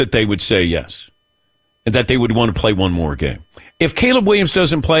would hope that they would say yes, and that they would want to play one more game. If Caleb Williams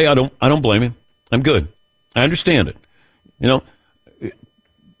doesn't play, I don't blame him. I'm good. I understand it. You know,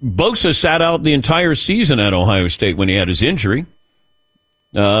 Bosa sat out the entire season at Ohio State when he had his injury.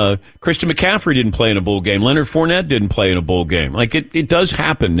 Christian McCaffrey didn't play in a bowl game. Leonard Fournette didn't play in a bowl game. Like, it does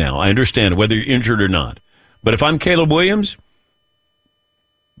happen now. I understand it, whether you're injured or not. But if I'm Caleb Williams,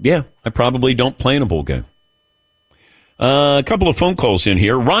 yeah, I probably don't play in a bowl game. A couple of phone calls in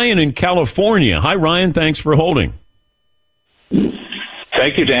here. Ryan in California. Hi, Ryan. Thanks for holding.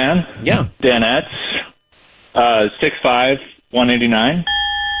 Thank you, Dan. Yeah. Danettes. 6'5", 189.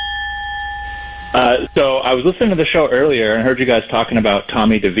 So I was listening to the show earlier and heard you guys talking about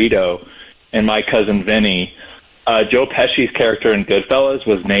Tommy DeVito and My Cousin Vinny. Joe Pesci's character in Goodfellas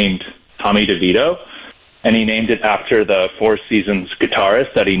was named Tommy DeVito, and he named it after the Four Seasons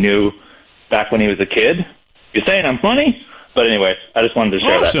guitarist that he knew back when he was a kid. You're saying I'm funny? But anyway, I just wanted to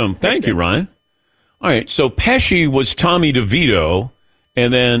share that. Awesome. Thank you, Ryan. All right, so Pesci was Tommy DeVito,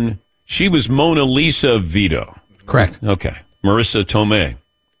 and then she was Mona Lisa Vito. Correct. Okay. Marissa Tomei,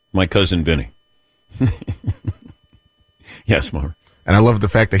 My Cousin Vinny. Yes, Mark. And I love the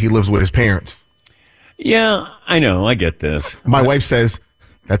fact that he lives with his parents. Yeah, I know. I get this. My wife says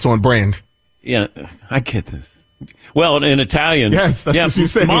that's on brand. Yeah, I get this. Well, in Italian. Yes, that's what you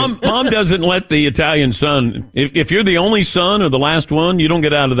said. Mom doesn't let the Italian son, if you're the only son or the last one, you don't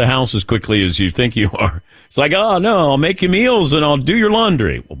get out of the house as quickly as you think you are. It's like, oh, no, I'll make you meals and I'll do your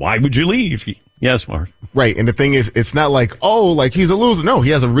laundry. Well, why would you leave? Yes, Mark. Right, and the thing is, it's not like, oh, like he's a loser. No,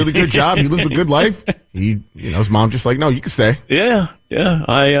 he has a really good job. He lives a good life. His mom's just like, no, you can stay. Yeah.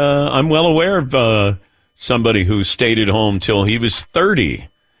 I'm well aware of somebody who stayed at home till he was 30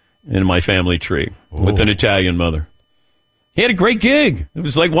 in my family tree with an Italian mother. He had a great gig. It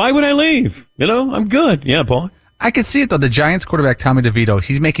was like, why would I leave? I'm good. Yeah, Paul. I can see it though. The Giants quarterback Tommy DeVito,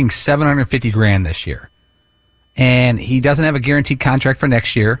 he's making $750,000 this year, and he doesn't have a guaranteed contract for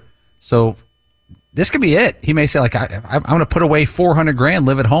next year. So this could be it. He may say, like, I'm going to put away $400,000,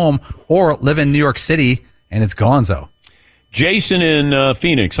 live at home, or live in New York City, and it's gonzo. Jason in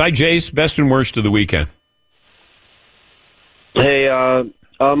Phoenix. Hi, Jace. Best and worst of the weekend. Hey,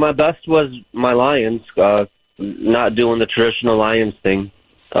 my best was my Lions. Not doing the traditional Lions thing,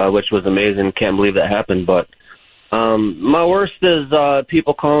 which was amazing. Can't believe that happened. But my worst is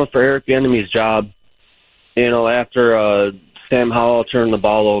people calling for Eric Bieniemy's job. After Sam Howell turned the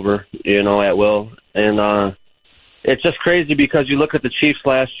ball over, at will, and it's just crazy because you look at the Chiefs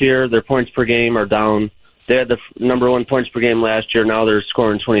last year. Their points per game are down. They had the number one points per game last year. Now they're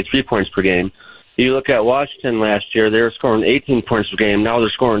scoring 23 points per game. You look at Washington last year. They were scoring 18 points per game. Now they're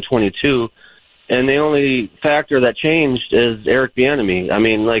scoring 22. And the only factor that changed is Eric Bieniemy. I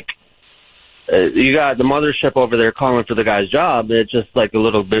mean, you got the mothership over there calling for the guy's job. It's just like a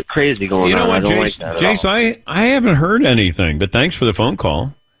little bit crazy going on. You know what, I don't Jace? like that at all. I haven't heard anything, but thanks for the phone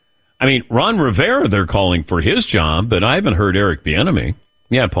call. I mean, Ron Rivera, they're calling for his job, but I haven't heard Eric Bieniemy.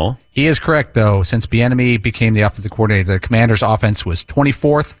 Yeah, Paul? He is correct, though. Since Bieniemy became the offensive coordinator, the Commanders' offense was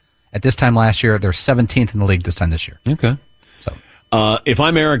 24th at this time last year. They're 17th in the league this time this year. Okay. So, if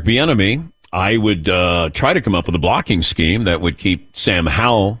I'm Eric Bieniemy, I would try to come up with a blocking scheme that would keep Sam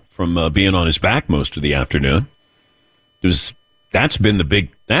Howell from being on his back most of the afternoon. That's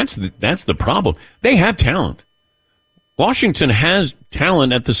been that's the problem. They have talent. Washington has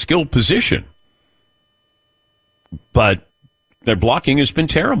talent at the skill position, but their blocking has been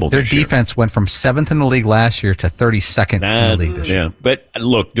terrible. Their defense went from 7th in the league last year to 32nd in the league this year. But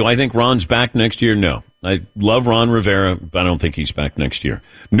look, do I think Ron's back next year? No. I love Ron Rivera, but I don't think he's back next year.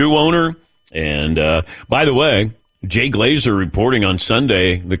 New owner. And by the way, Jay Glazer reporting on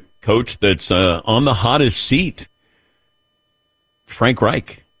Sunday, the coach that's on the hottest seat, Frank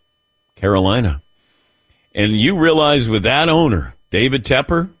Reich, Carolina. And you realize with that owner, David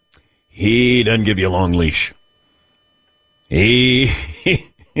Tepper, he doesn't give you a long leash.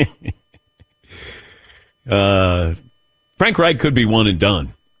 Frank Reich could be one and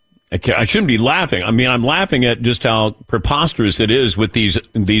done. I shouldn't be laughing. I mean, I'm laughing at just how preposterous it is with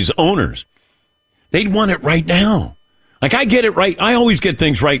these owners. They'd want it right now. Like, I get it right. I always get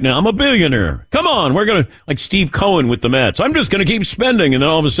things right now. I'm a billionaire. Come on, we're going to, like Steve Cohen with the Mets. I'm just going to keep spending. And then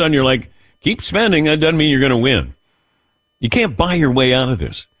all of a sudden you're like, keep spending. That doesn't mean you're going to win. You can't buy your way out of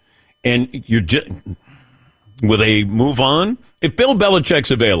this. And you're just, will they move on? If Bill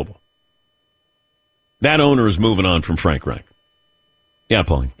Belichick's available, that owner is moving on from Frank Reich. Yeah,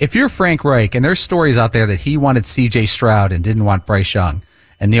 Pauline. If you're Frank Reich, and there's stories out there that he wanted C.J. Stroud and didn't want Bryce Young,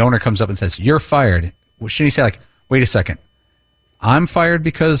 and the owner comes up and says, you're fired, shouldn't he say, like, wait a second, I'm fired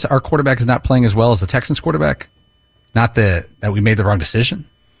because our quarterback is not playing as well as the Texans quarterback? Not that we made the wrong decision?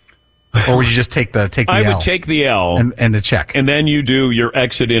 Or would you just take the L? I would take the L. And the check. And then you do your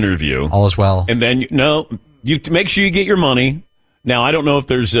exit interview. All is well. And then, you make sure you get your money. Now, I don't know if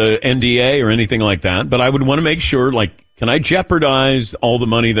there's a NDA or anything like that, but I would want to make sure, can I jeopardize all the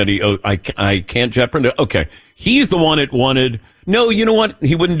money that he owes? I can't jeopardize. Okay. He's the one that wanted. No, you know what?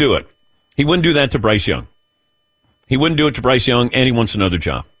 He wouldn't do it. He wouldn't do that to Bryce Young. He wouldn't do it to Bryce Young, and he wants another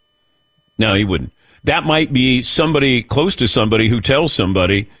job. No, he wouldn't. That might be somebody close to somebody who tells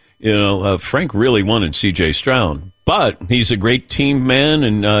somebody, Frank really wanted C.J. Stroud, but he's a great team man,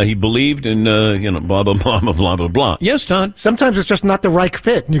 and he believed in, blah, blah, blah, blah, blah, blah, blah. Yes, Todd? Sometimes it's just not the right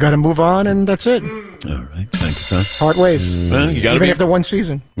fit, and you got to move on, and that's it. All right. Thank you, Todd. Part ways. Even after one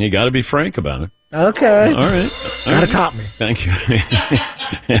season. You got to be frank about it. Okay. All right. Got to top me. Thank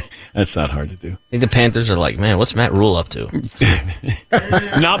you. That's not hard to do. I think the Panthers are like, man, what's Matt Rule up to?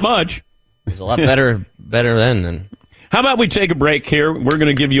 Not much. He's a lot better than. How about we take a break here? We're going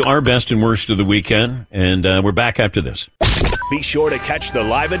to give you our best and worst of the weekend, and we're back after this. Be sure to catch the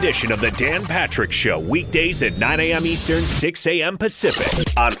live edition of the Dan Patrick Show weekdays at 9 a.m. Eastern, 6 a.m. Pacific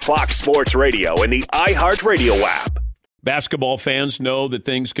on Fox Sports Radio and the iHeartRadio app. Basketball fans know that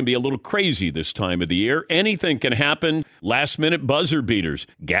things can be a little crazy this time of the year. Anything can happen. Last-minute buzzer beaters,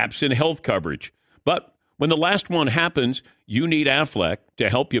 gaps in health coverage. But when the last one happens, you need Aflac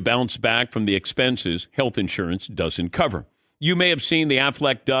to help you bounce back from the expenses health insurance doesn't cover. You may have seen the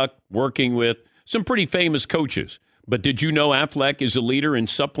Aflac Duck working with some pretty famous coaches. But did you know Aflac is a leader in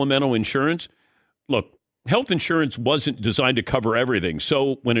supplemental insurance? Look, health insurance wasn't designed to cover everything.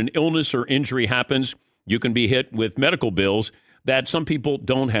 So when an illness or injury happens, you can be hit with medical bills that some people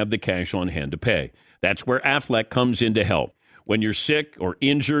don't have the cash on hand to pay. That's where Aflac comes in to help. When you're sick or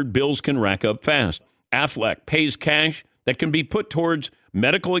injured, bills can rack up fast. Aflac pays cash that can be put towards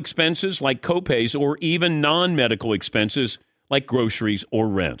medical expenses like copays or even non-medical expenses like groceries or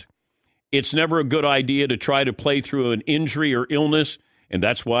rent. It's never a good idea to try to play through an injury or illness, and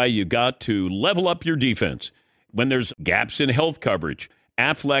that's why you got to level up your defense. When there's gaps in health coverage,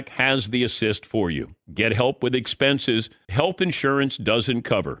 Aflac has the assist for you. Get help with expenses health insurance doesn't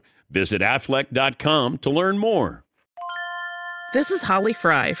cover. Visit Aflac.com to learn more. This is Holly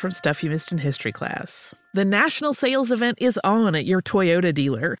Fry from Stuff You Missed in History class. The national sales event is on at your Toyota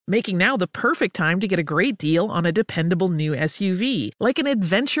dealer, making now the perfect time to get a great deal on a dependable new SUV, like an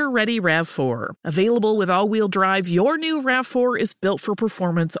adventure-ready RAV4. Available with all-wheel drive, your new RAV4 is built for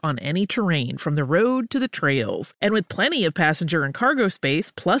performance on any terrain, from the road to the trails. And with plenty of passenger and cargo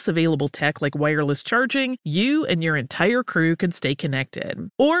space, plus available tech like wireless charging, you and your entire crew can stay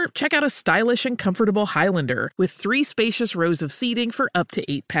connected. Or check out a stylish and comfortable Highlander with 3 spacious rows of seating for up to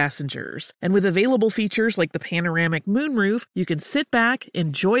 8 passengers. And with available features like the panoramic moonroof, you can sit back,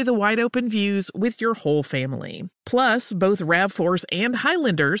 enjoy the wide-open views with your whole family. Plus, both RAV4s and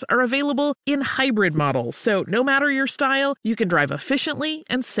Highlanders are available in hybrid models, so no matter your style, you can drive efficiently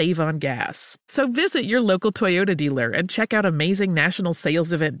and save on gas. So visit your local Toyota dealer and check out amazing national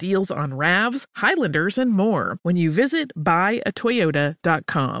sales event deals on RAVs, Highlanders, and more when you visit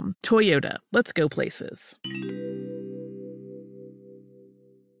buyatoyota.com. Toyota, let's go places.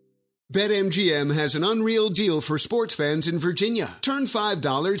 BetMGM has an unreal deal for sports fans in Virginia. Turn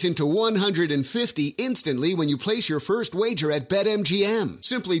 $5 into $150 instantly when you place your first wager at BetMGM.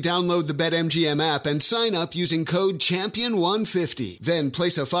 Simply download the BetMGM app and sign up using code CHAMPION150. Then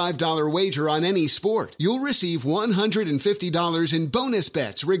place a $5 wager on any sport. You'll receive $150 in bonus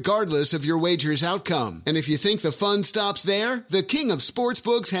bets regardless of your wager's outcome. And if you think the fun stops there, the king of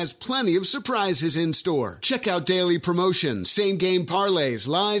sportsbooks has plenty of surprises in store. Check out daily promotions, same-game parlays,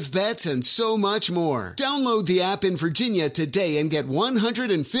 live bets, and so much more. Download the app in Virginia today and get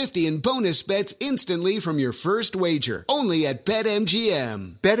 $150 in bonus bets instantly from your first wager. Only at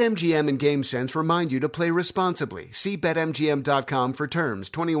BetMGM. BetMGM and GameSense remind you to play responsibly. See BetMGM.com for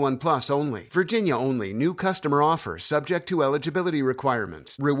terms. 21 plus only. Virginia only. New customer offer. Subject to eligibility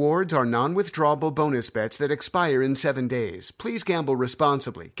requirements. Rewards are non-withdrawable bonus bets that expire in 7 days. Please gamble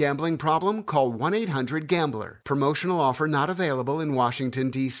responsibly. Gambling problem? Call 1-800-GAMBLER. Promotional offer not available in Washington,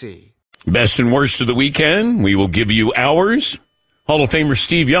 D.C. Best and worst of the weekend. We will give you ours. Hall of Famer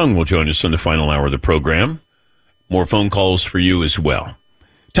Steve Young will join us in the final hour of the program. More phone calls for you as well.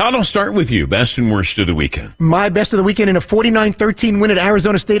 Todd, I'll start with you. Best and worst of the weekend. My best of the weekend in a 49-13 win at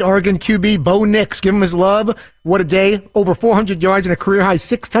Arizona State, Oregon QB Bo Nix. Give him his love. What a day. Over 400 yards and a career-high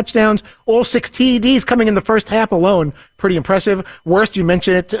 6 touchdowns, all 6 TDs coming in the first half alone. Pretty impressive. Worst, you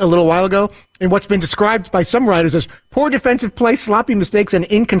mentioned it a little while ago, in what's been described by some writers as poor defensive play, sloppy mistakes, and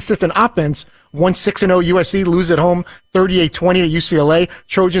inconsistent offense. 1-6-0 USC lose at home 38-20 to UCLA.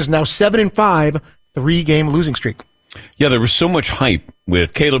 Trojans now 7-5, 3-game losing streak. Yeah, there was so much hype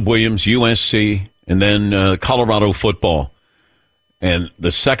with Caleb Williams, USC, and then Colorado football. And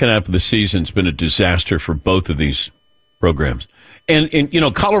the second half of the season's been a disaster for both of these programs. And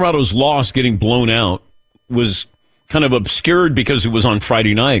Colorado's loss getting blown out was kind of obscured because it was on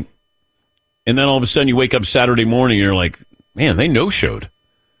Friday night. And then all of a sudden you wake up Saturday morning and you're like, man, they no-showed.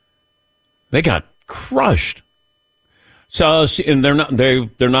 They got crushed. So, and they're not going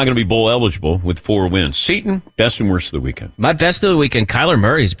to be bowl eligible with 4 wins. Seton, best and worst of the weekend. My best of the weekend, Kyler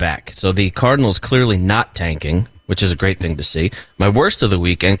Murray's back. So the Cardinals clearly not tanking, which is a great thing to see. My worst of the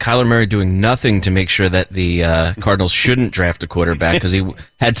weekend, Kyler Murray doing nothing to make sure that the Cardinals shouldn't draft a quarterback because he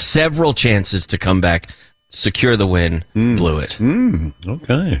had several chances to come back, secure the win, blew it.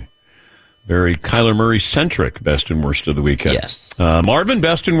 Okay. Very Kyler Murray-centric best and worst of the weekend. Yes. Marvin,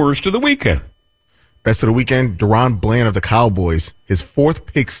 best and worst of the weekend. Best of the weekend, Deron Bland of the Cowboys, his 4th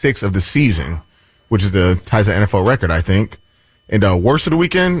pick 6 of the season, which is ties the NFL record, I think. And worst of the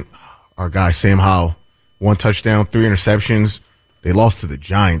weekend, our guy Sam Howell, 1 touchdown, 3 interceptions. They lost to the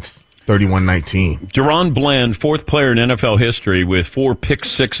Giants, 31-19. Deron Bland, 4th player in NFL history with 4 pick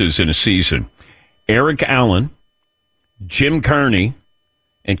 6s in a season. Eric Allen, Jim Kearney,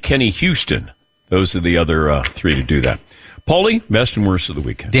 and Kenny Houston. Those are the other 3 to do that. Paulie, best and worst of the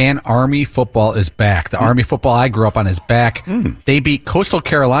weekend. Dan, Army football is back. The Army football I grew up on is back. They beat Coastal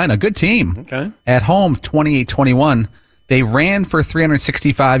Carolina, a good team, at home, 28-21. They ran for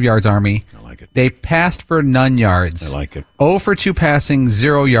 365 yards, Army. I like it. They passed for none yards. I like it. 0 for 2 passing,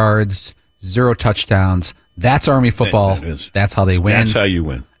 0 yards, 0 touchdowns. That's Army football. That is. That's how they win. That's how you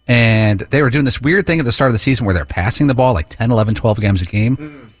win. And they were doing this weird thing at the start of the season where they're passing the ball like 10, 11, 12 games a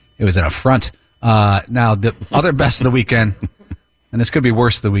game. It was an affront. Now, the other best of the weekend, and this could be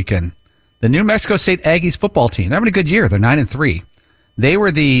worse of the weekend, the New Mexico State Aggies football team. They're having a good year. They're 9-3. They were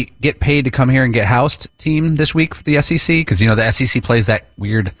the get paid to come here and get housed team this week for the SEC because, the SEC plays that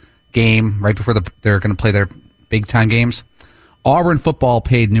weird game right before they're going to play their big-time games. Auburn football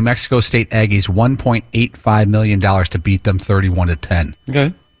paid New Mexico State Aggies $1.85 million to beat them 31-10.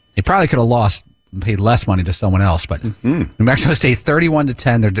 Okay. They probably could have lost and paid less money to someone else, but New Mexico State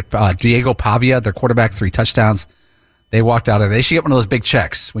 31-10. They're Diego Pavia, their quarterback, 3 touchdowns. They walked out of there. They should get one of those big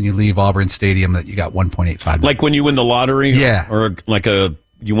checks when you leave Auburn Stadium that you got $1.85 million. Like when you win the lottery? Yeah. Or like you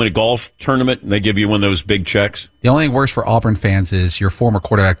win a golf tournament and they give you one of those big checks? The only thing worse for Auburn fans is your former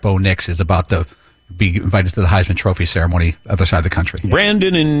quarterback, Bo Nix, is about to be invited to the Heisman Trophy ceremony other side of the country.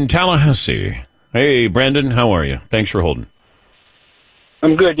 Brandon in Tallahassee. Hey, Brandon, how are you? Thanks for holding.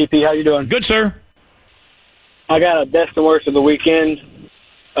 I'm good, DP. How you doing? Good, sir. I got a best and worst of the weekend.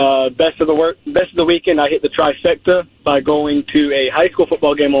 Best of the weekend, I hit the trifecta by going to a high school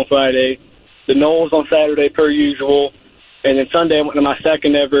football game on Friday, the Knowles on Saturday per usual, and then Sunday I went to my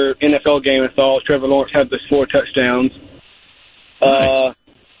second ever NFL game and saw Trevor Lawrence have those 4 touchdowns. Nice.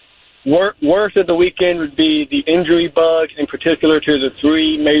 Worst of the weekend would be the injury bug, in particular to the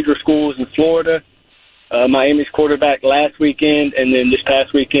 3 major schools in Florida. Miami's quarterback last weekend, and then this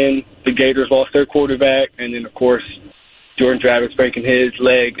past weekend, the Gators lost their quarterback, and then, of course, Jordan Travis breaking his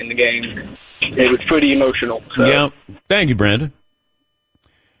leg in the game. It was pretty emotional. So. Yeah. Thank you, Brandon.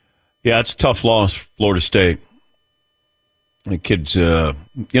 Yeah, it's a tough loss, Florida State. The kid's,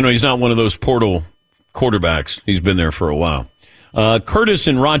 he's not one of those portal quarterbacks. He's been there for a while. Curtis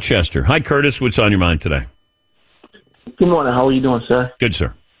in Rochester. Hi, Curtis. What's on your mind today? Good morning. How are you doing, sir? Good,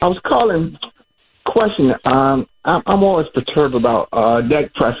 sir. I was calling. Question. I'm always perturbed about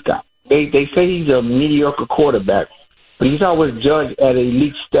Dak Prescott. They say he's a mediocre quarterback, but he's always judged at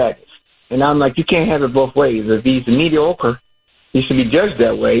elite status. And I'm like, you can't have it both ways. If he's mediocre, he should be judged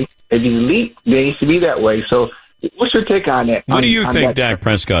that way. If he's elite, then he should be that way. So what's your take on that? What do you think Dak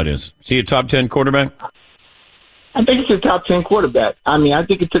Prescott is? Is he a top 10 quarterback? I think he's a top 10 quarterback. I mean, I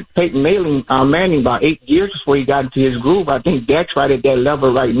think it took Peyton Manning about 8 years before he got into his groove. I think Dak's right at that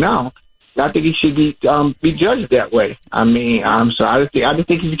level right now. I think he should be judged that way. I mean, so I just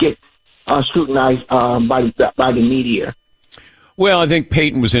think he should get scrutinized by the media. Well, I think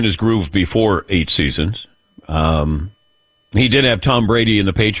Peyton was in his groove before 8 seasons. He did have Tom Brady and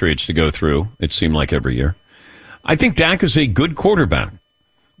the Patriots to go through, it seemed like every year. I think Dak is a good quarterback.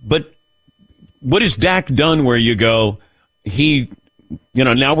 But what has Dak done where you go, he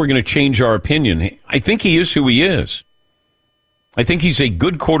now we're going to change our opinion. I think he is who he is. I think he's a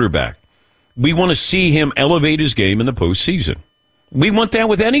good quarterback. We want to see him elevate his game in the postseason. We want that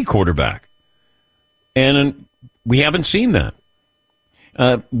with any quarterback. And we haven't seen that.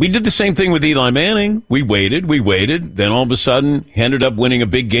 We did the same thing with Eli Manning. We waited. Then all of a sudden, ended up winning a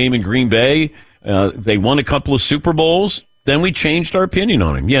big game in Green Bay. They won a couple of Super Bowls. Then we changed our opinion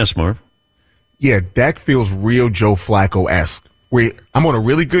on him. Yes, Marv? Yeah, Dak feels real Joe Flacco-esque. I'm on a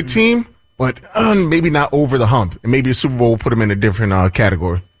really good team, but maybe not over the hump. And maybe the Super Bowl will put him in a different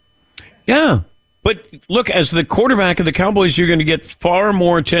category. Yeah. But look, as the quarterback of the Cowboys, you're going to get far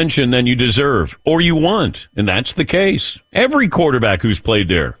more attention than you deserve or you want. And that's the case. Every quarterback who's played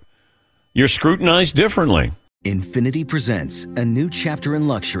there, you're scrutinized differently. Infiniti presents a new chapter in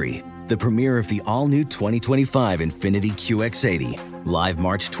luxury, the premiere of the all-new 2025 Infiniti QX80, live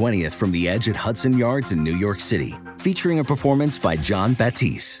March 20th from the Edge at Hudson Yards in New York City, featuring a performance by John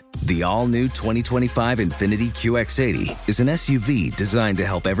Batiste. The all-new 2025 Infiniti QX80 is an SUV designed to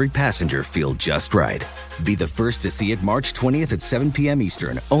help every passenger feel just right. Be the first to see it March 20th at 7 p.m.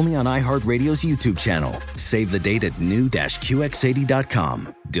 Eastern, only on iHeartRadio's YouTube channel. Save the date at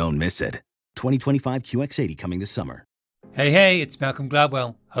new-QX80.com. Don't miss it. 2025 QX80 coming this summer. Hey, it's Malcolm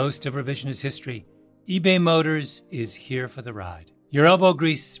Gladwell, host of Revisionist History. eBay Motors is here for the ride. Your elbow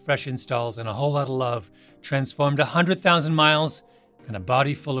grease, fresh installs, and a whole lot of love transformed 100,000 miles and a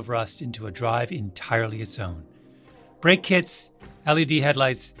body full of rust into a drive entirely its own. Brake kits, LED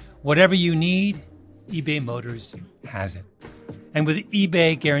headlights, whatever you need, eBay Motors has it. And with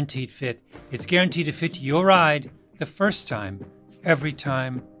eBay Guaranteed Fit, it's guaranteed to fit your ride the first time, every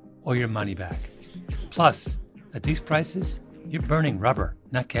time, or your money back. Plus, at these prices, you're burning rubber,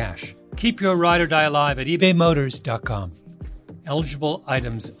 not cash. Keep your ride or die alive at ebaymotors.com. Eligible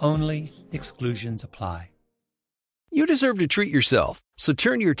items only. Exclusions apply. You deserve to treat yourself, so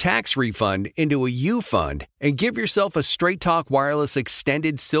turn your tax refund into a U-Fund and give yourself a Straight Talk Wireless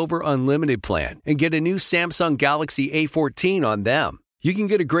Extended Silver Unlimited plan and get a new Samsung Galaxy A14 on them. You can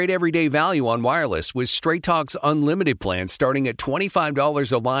get a great everyday value on wireless with Straight Talk's Unlimited plan starting at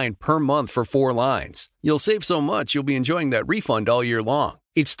 $25 a line per month for 4 lines. You'll save so much you'll be enjoying that refund all year long.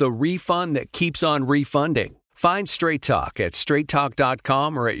 It's the refund that keeps on refunding. Find Straight Talk at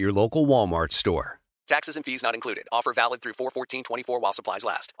straighttalk.com or at your local Walmart store. Taxes and fees not included. Offer valid through 4/14/24 while supplies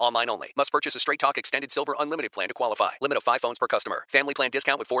last. Online only. Must purchase a Straight Talk Extended Silver Unlimited plan to qualify. Limit of 5 phones per customer. Family plan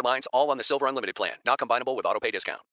discount with 4 lines all on the Silver Unlimited plan. Not combinable with auto pay discount.